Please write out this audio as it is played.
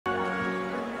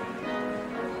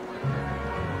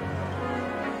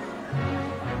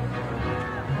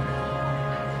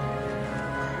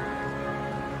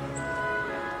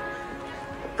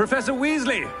Professor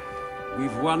Weasley,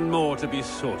 we've one more to be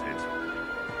sorted.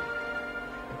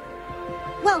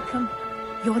 Welcome.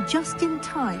 You're just in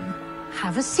time.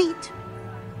 Have a seat.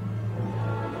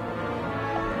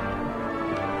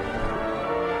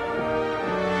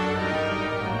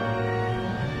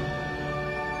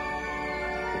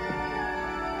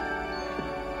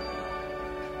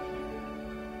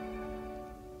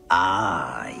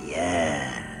 Ah,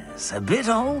 yes. A bit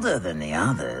older than the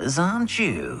others, aren't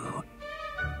you?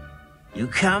 You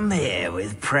come here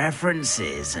with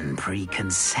preferences and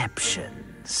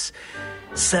preconceptions.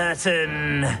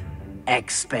 Certain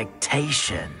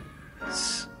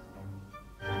expectations.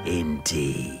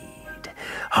 Indeed.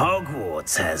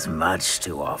 Hogwarts has much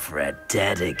to offer a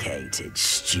dedicated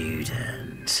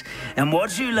student. And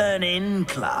what you learn in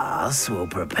class will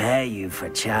prepare you for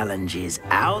challenges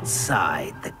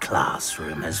outside the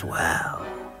classroom as well.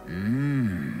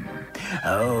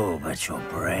 Oh, but you're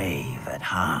brave at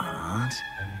heart.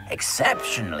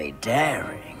 Exceptionally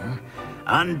daring.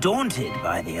 Undaunted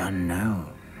by the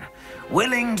unknown.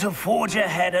 Willing to forge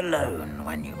ahead alone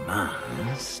when you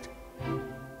must.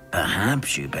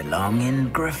 Perhaps you belong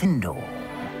in Gryffindor.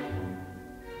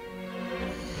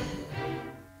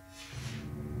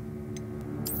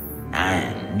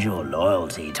 And your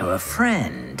loyalty to a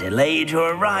friend delayed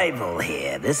your arrival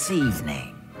here this evening.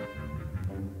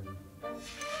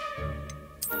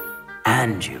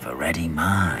 And you've a ready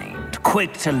mind,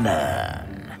 quick to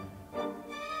learn.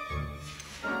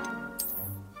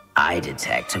 I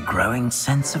detect a growing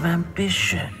sense of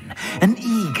ambition, an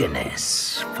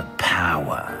eagerness for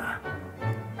power.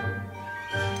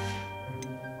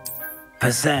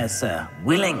 Possess a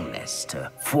willingness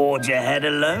to forge ahead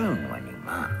alone when you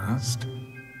must.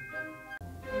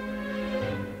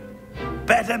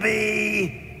 Better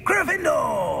be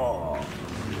Gryffindor!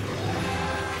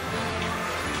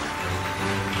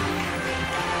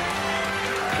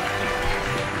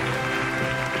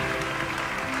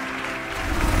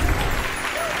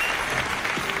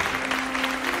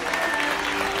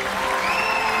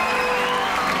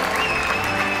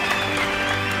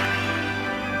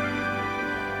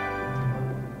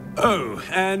 Oh,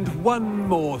 and one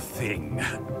more thing.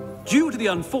 Due to the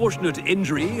unfortunate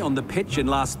injury on the pitch in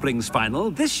last spring's final,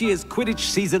 this year's Quidditch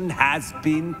season has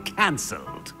been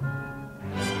cancelled.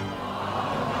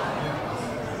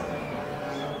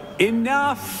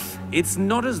 Enough! It's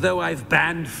not as though I've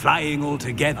banned flying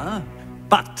altogether,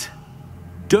 but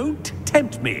don't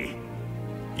tempt me.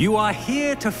 You are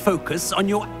here to focus on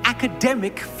your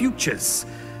academic futures.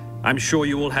 I'm sure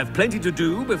you will have plenty to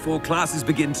do before classes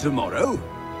begin tomorrow.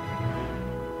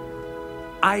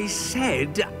 I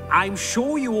said, I'm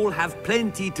sure you all have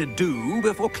plenty to do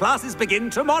before classes begin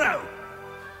tomorrow.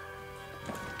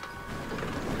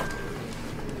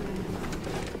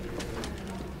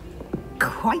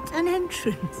 Quite an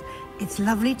entrance. It's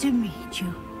lovely to meet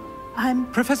you. I'm...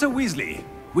 Professor Weasley,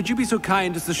 would you be so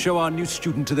kind as to show our new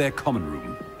student to their common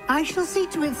room? I shall see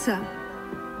to it, sir.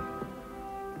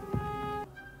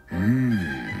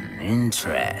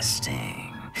 Interesting.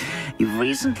 You've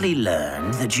recently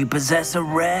learned that you possess a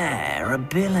rare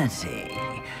ability.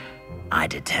 I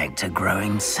detect a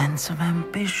growing sense of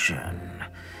ambition,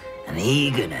 an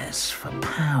eagerness for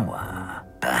power.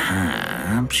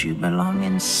 Perhaps you belong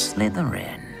in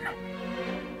Slytherin.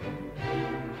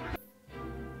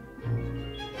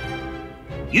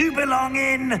 You belong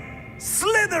in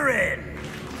Slytherin!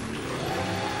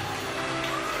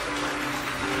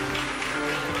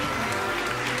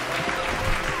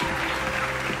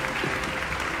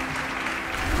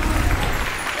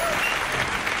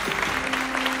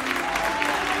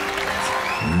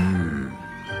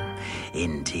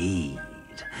 Indeed.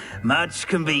 Much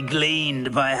can be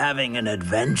gleaned by having an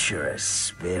adventurous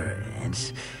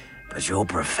spirit, but your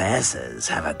professors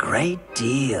have a great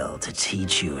deal to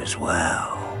teach you as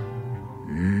well.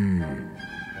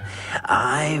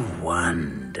 I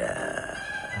wonder...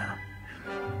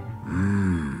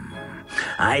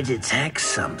 I detect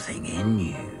something in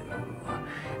you.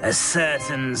 A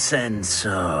certain sense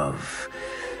of...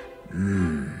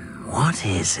 what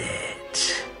is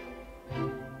it?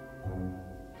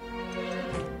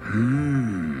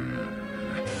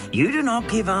 You do not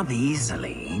give up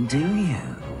easily, do you?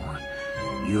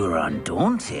 You are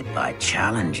undaunted by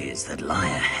challenges that lie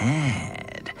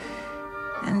ahead.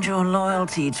 And your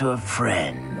loyalty to a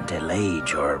friend delayed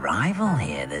your arrival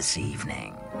here this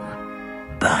evening.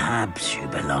 Perhaps you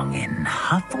belong in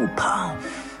Hufflepuff.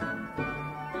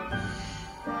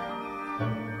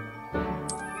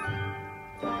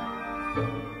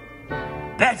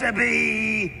 Better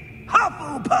be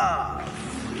Hufflepuff!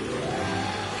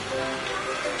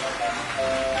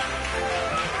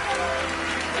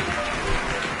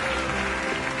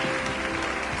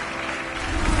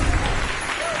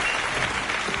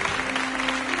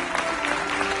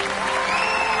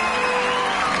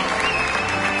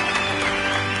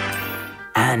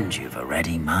 And you've a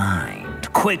ready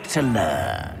mind, quick to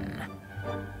learn.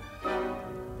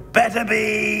 Better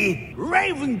be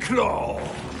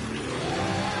Ravenclaw!